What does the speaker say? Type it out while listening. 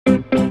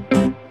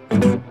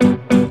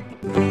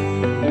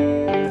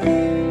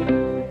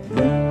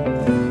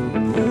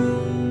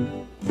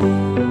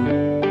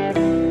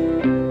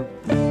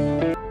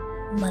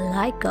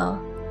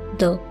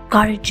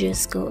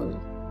courageous girl.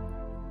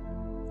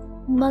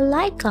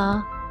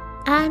 Malaika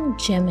and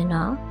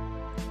Jemina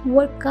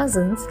were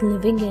cousins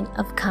living in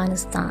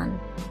Afghanistan.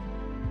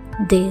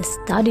 They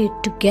studied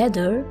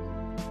together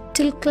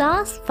till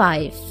class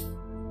 5,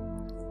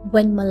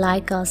 when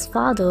Malaika's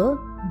father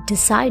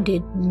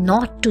decided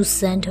not to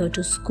send her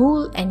to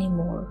school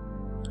anymore.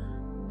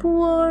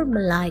 Poor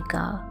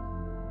Malaika.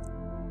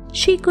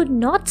 She could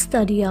not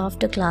study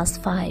after class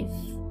 5.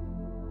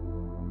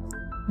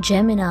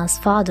 Jemina's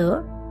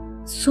father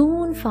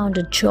soon found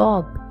a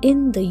job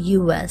in the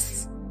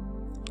US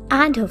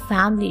and her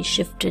family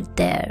shifted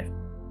there.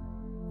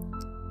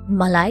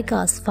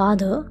 Malaika's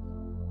father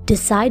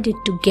decided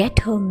to get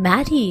her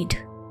married.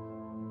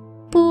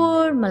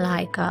 Poor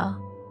Malaika.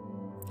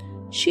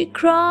 She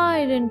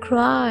cried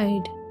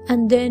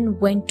and then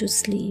went to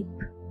sleep.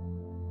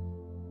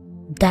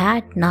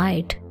 That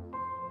night,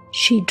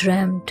 she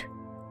dreamt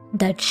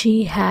that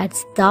she had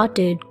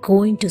started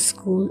going to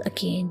school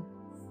again.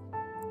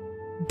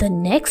 The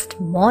next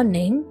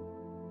morning,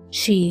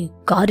 she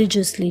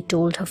courageously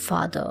told her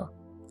father,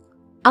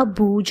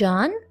 "Abu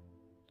Jan,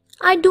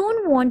 I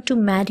don't want to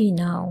marry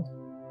now.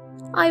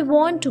 I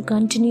want to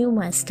continue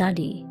my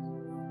study."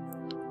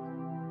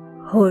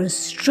 Her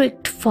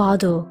strict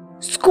father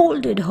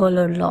scolded her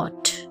a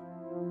lot.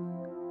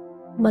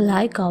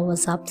 Malaika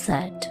was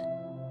upset.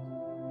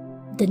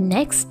 The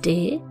next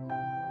day,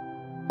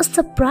 a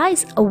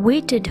surprise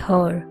awaited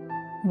her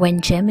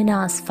when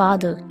Jemina's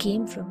father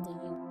came from the US.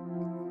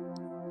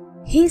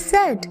 He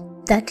said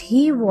that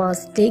he was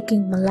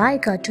taking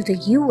Malaika to the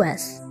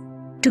US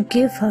to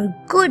give her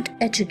good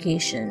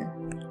education.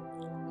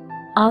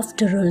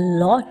 After a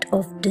lot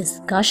of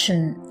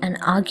discussion and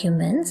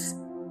arguments,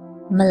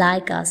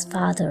 Malaika's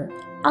father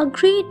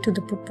agreed to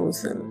the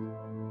proposal.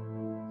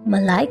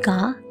 Malaika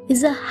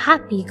is a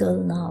happy girl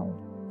now.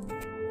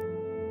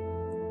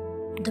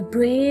 The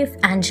brave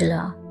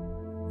Angela.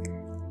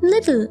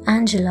 Little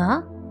Angela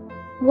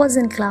was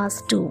in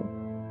class 2,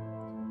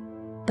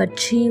 but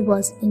she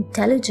was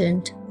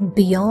intelligent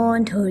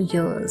beyond her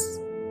years.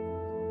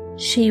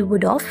 She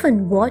would often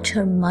watch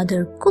her mother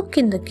cook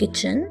in the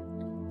kitchen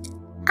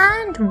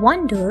and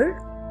wonder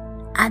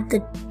at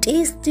the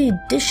tasty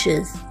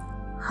dishes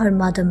her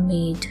mother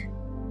made.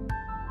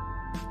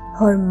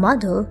 Her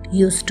mother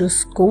used to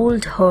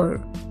scold her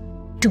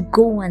to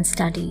go and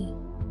study.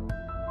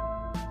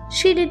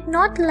 She did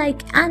not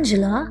like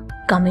Angela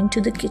coming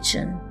to the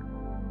kitchen.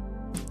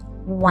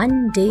 One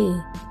day,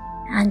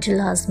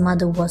 Angela's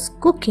mother was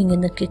cooking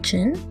in the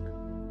kitchen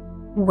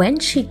when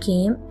she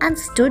came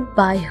and stood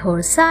by her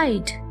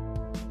side.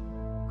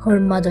 Her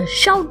mother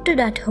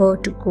shouted at her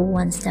to go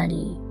and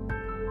study.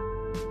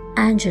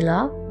 Angela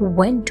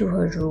went to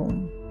her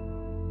room.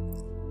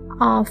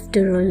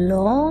 After a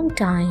long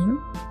time,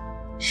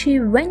 she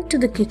went to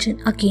the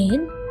kitchen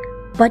again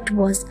but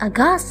was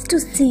aghast to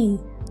see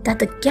that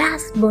the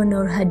gas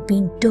burner had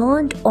been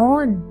turned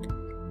on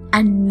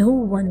and no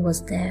one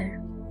was there.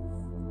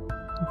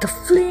 The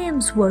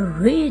flames were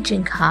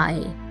raging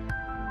high.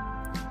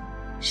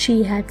 She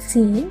had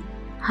seen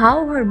how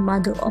her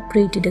mother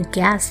operated a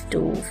gas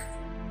stove,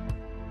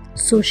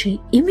 so she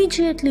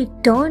immediately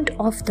turned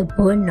off the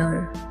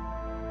burner.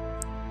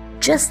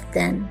 Just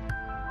then,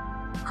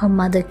 her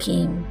mother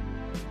came.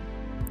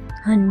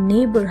 Her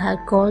neighbor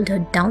had called her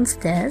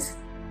downstairs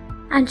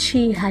and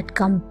she had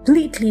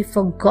completely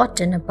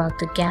forgotten about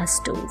the gas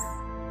stove.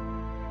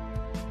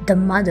 The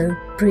mother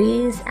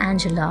praised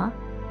Angela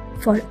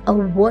for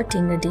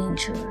averting a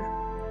danger.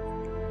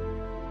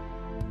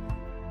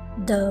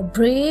 The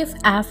brave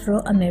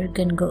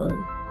Afro-American girl.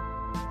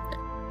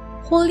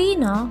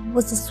 Helena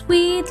was a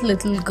sweet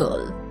little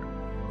girl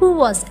who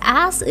was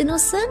as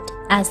innocent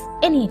as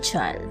any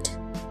child.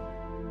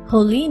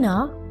 Helena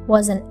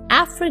was an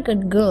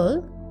African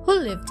girl who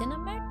lived in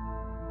America.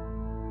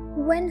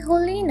 When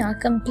Helena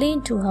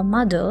complained to her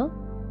mother,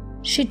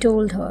 she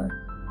told her,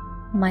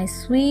 "My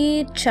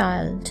sweet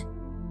child,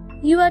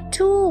 you are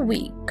too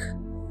weak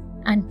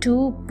and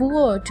too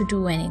poor to do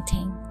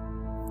anything.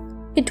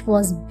 It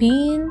was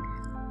been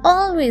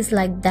always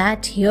like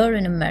that here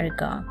in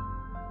America."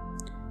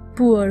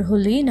 Poor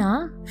Helena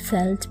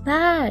felt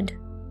bad,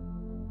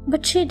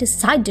 but she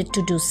decided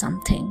to do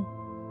something.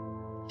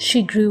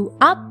 She grew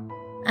up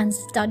and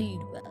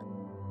studied well.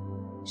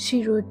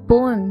 She wrote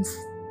poems,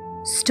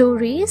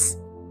 stories,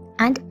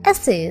 and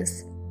essays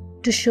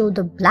to show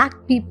the black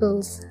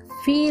people's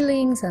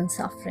feelings and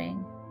suffering.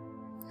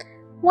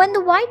 When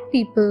the white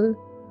people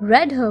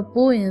read her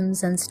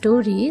poems and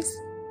stories,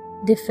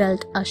 they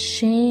felt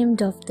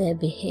ashamed of their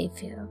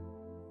behavior.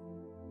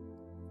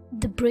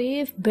 The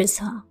brave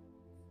Birsa.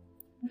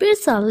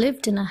 Birsa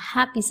lived in a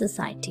happy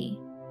society.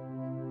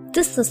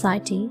 This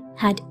society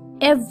had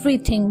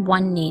everything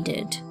one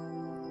needed.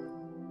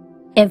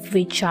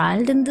 Every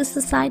child in this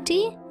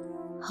society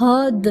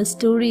heard the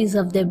stories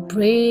of their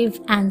brave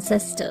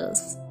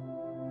ancestors.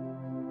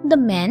 The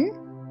men,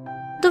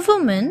 the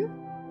women,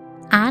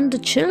 and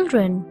the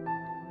children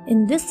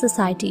in this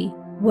society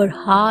were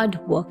hard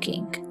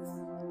working.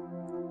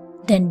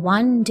 Then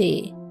one day,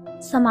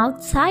 some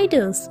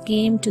outsiders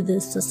came to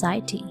this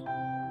society.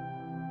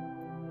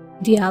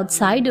 The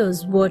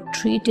outsiders were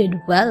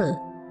treated well,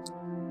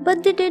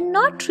 but they did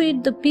not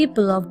treat the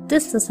people of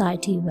this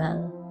society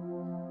well.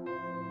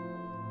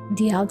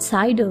 The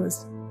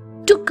outsiders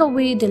took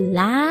away the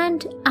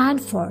land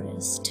and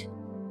forest.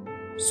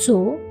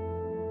 So,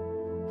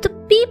 the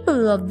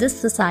people of this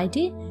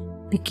society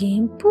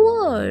became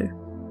poor.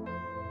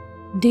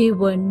 They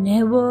were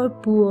never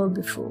poor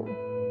before.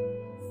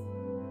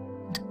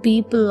 The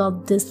people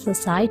of this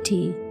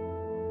society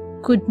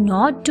could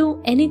not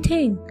do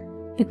anything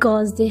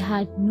because they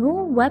had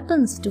no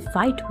weapons to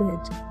fight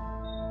with.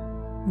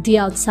 The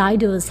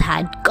outsiders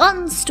had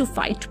guns to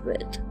fight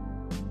with.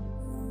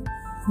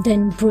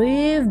 Then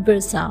brave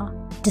Birsa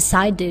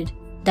decided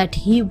that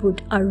he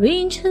would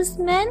arrange his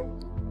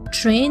men,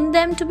 train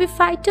them to be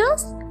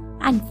fighters,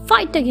 and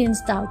fight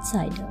against the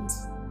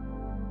outsiders.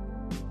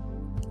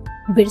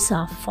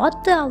 Birsa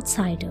fought the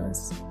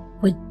outsiders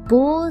with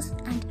bows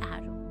and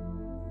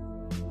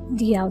arrows.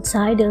 The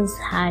outsiders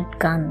had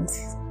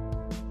guns,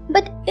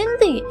 but in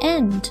the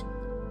end,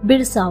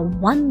 Birsa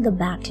won the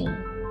battle,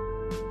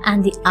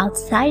 and the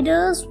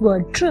outsiders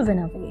were driven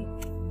away.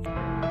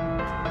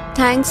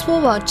 Thanks for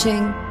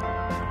watching.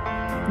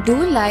 Do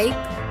like,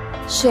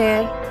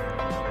 share,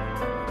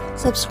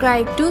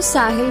 subscribe to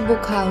Sahil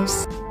Book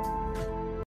House.